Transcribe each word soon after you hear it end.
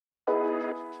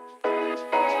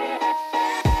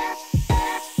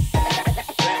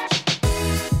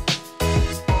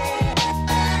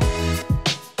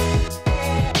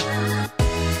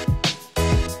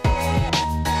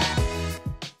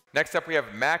Next up, we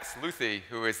have Max Luthi,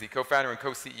 who is the co-founder and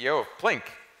co-CEO of Plink.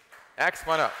 Max,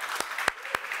 come on up.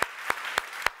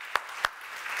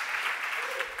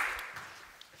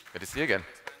 Good to see you again.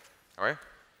 All right. You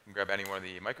can grab any one of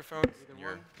the microphones.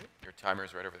 Your timer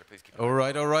is right over there. Please keep going. All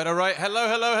right.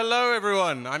 Hello,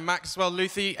 everyone. I'm Maxwell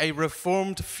Luthi, a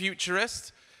reformed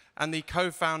futurist and the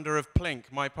co-founder of Plink.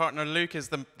 My partner, Luke, is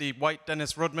the white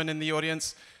Dennis Rodman in the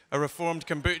audience, a reformed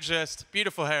kombuchaist.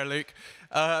 Beautiful hair, Luke.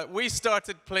 We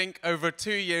started Plink over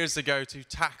 2 years ago to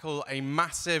tackle a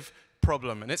massive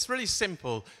problem, and it's really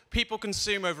simple. People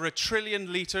consume over 1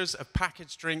 trillion liters of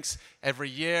packaged drinks every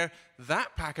year.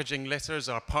 That packaging litters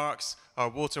our parks, our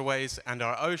waterways, and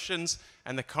our oceans,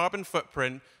 and the carbon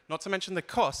footprint, not to mention the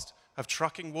cost of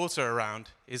trucking water around,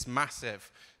 is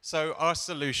massive. So our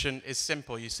solution is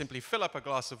simple. You simply fill up a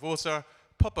glass of water,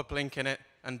 pop a Plink in it,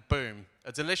 and boom,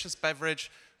 a delicious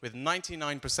beverage with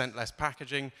 99% less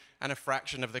packaging and a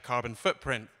fraction of the carbon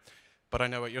footprint. But I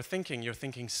know what you're thinking. You're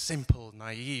thinking simple,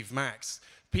 naive, Max.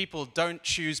 People don't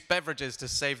choose beverages to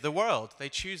save the world. They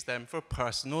choose them for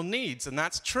personal needs, and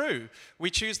that's true. We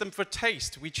choose them for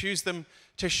taste. We choose them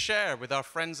to share with our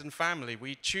friends and family.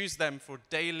 We choose them for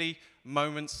daily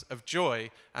moments of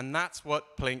joy, and that's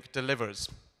what Plink delivers.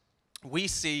 We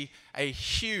see a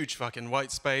huge fucking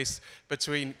white space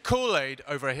between Kool-Aid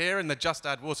over here in the Just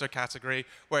Add Water category,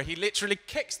 where he literally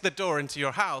kicks the door into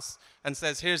your house and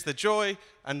says, here's the joy,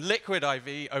 and Liquid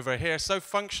IV over here, so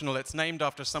functional it's named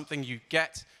after something you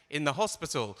get in the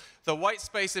hospital. The white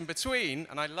space in between,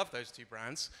 and I love those two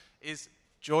brands, is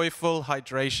joyful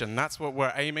hydration. That's what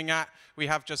we're aiming at. We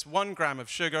have just 1 gram of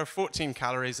sugar, 14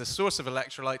 calories, a source of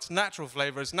electrolytes, natural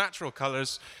flavors, natural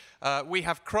colors. We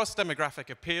have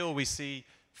cross-demographic appeal. We see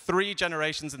 3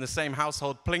 generations in the same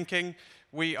household plinking.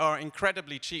 We are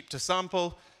incredibly cheap to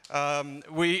sample.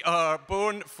 We are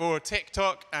born for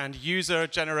TikTok and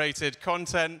user-generated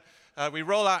content. We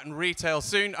roll out in retail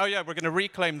soon. Oh yeah, we're going to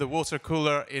reclaim the water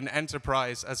cooler in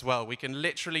enterprise as well. We can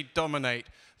literally dominate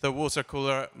the water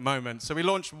cooler moment. So we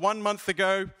launched 1 month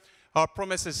ago. Our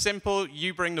promise is simple.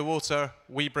 You bring the water,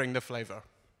 we bring the flavor.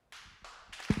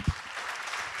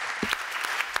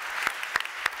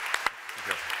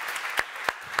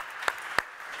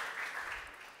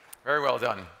 Very well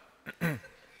done.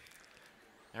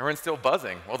 Everyone's still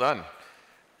buzzing. Well done.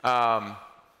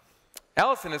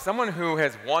 Allison is someone who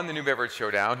has won the new Beverage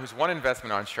Showdown, who's won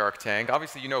investment on Shark Tank.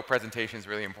 Obviously, you know presentation is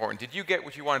really important. Did you get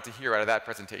what you wanted to hear out of that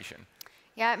presentation?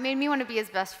 Yeah, it made me want to be his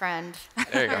best friend.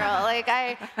 There you go. Like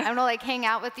I want to like hang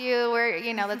out with you.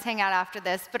 Let's hang out after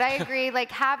this. But I agree,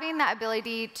 like having that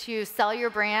ability to sell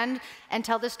your brand and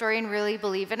tell the story and really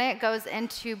believe in it goes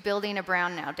into building a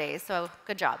brand nowadays. So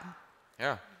good job.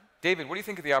 Yeah. David, what do you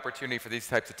think of the opportunity for these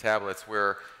types of tablets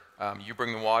where you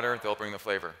bring the water, they'll bring the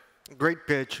flavor? Great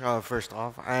pitch, first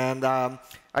off. And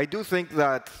I do think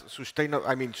that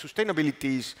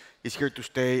sustainability is here to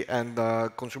stay, and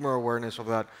consumer awareness of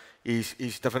that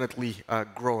is definitely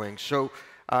growing. So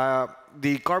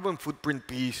the carbon footprint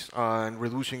piece and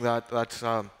reducing that's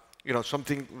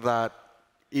something that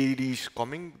it is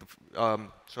coming.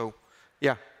 So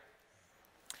yeah.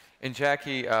 And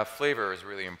Jackie, flavor is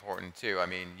really important too. I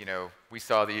mean, we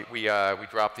saw we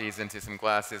dropped these into some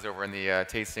glasses over in the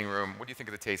tasting room. What do you think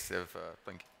of the taste of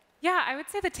Plink? Yeah, I would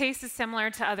say the taste is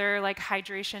similar to other like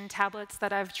hydration tablets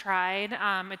that I've tried.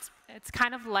 It's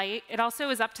kind of light. It also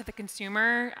is up to the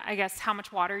consumer, I guess, how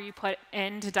much water you put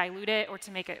in to dilute it or to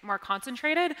make it more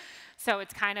concentrated. So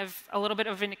it's kind of a little bit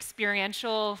of an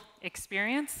experiential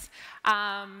experience.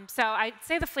 So I'd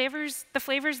say the flavor's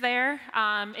there.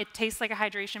 It tastes like a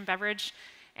hydration beverage.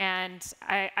 And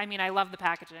I mean, I love the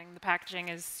packaging. The packaging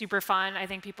is super fun. I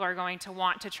think people are going to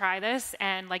want to try this.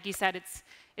 And like you said,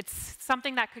 it's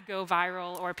something that could go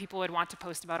viral or people would want to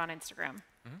post about on Instagram.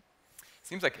 Mm-hmm.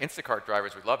 Seems like Instacart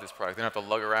drivers would love this product. They don't have to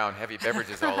lug around heavy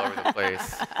beverages all over the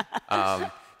place.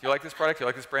 Do you like this product? Do you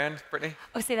like this brand, Brittany?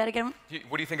 Oh, say that again.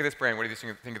 What do you think of this brand? What do you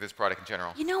think of this product in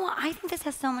general? You know, I think this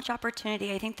has so much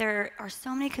opportunity. I think there are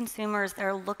so many consumers that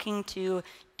are looking to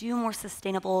do more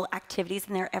sustainable activities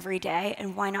in their everyday,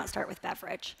 and why not start with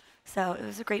beverage? So it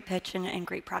was a great pitch and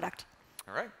great product.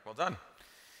 All right, well done.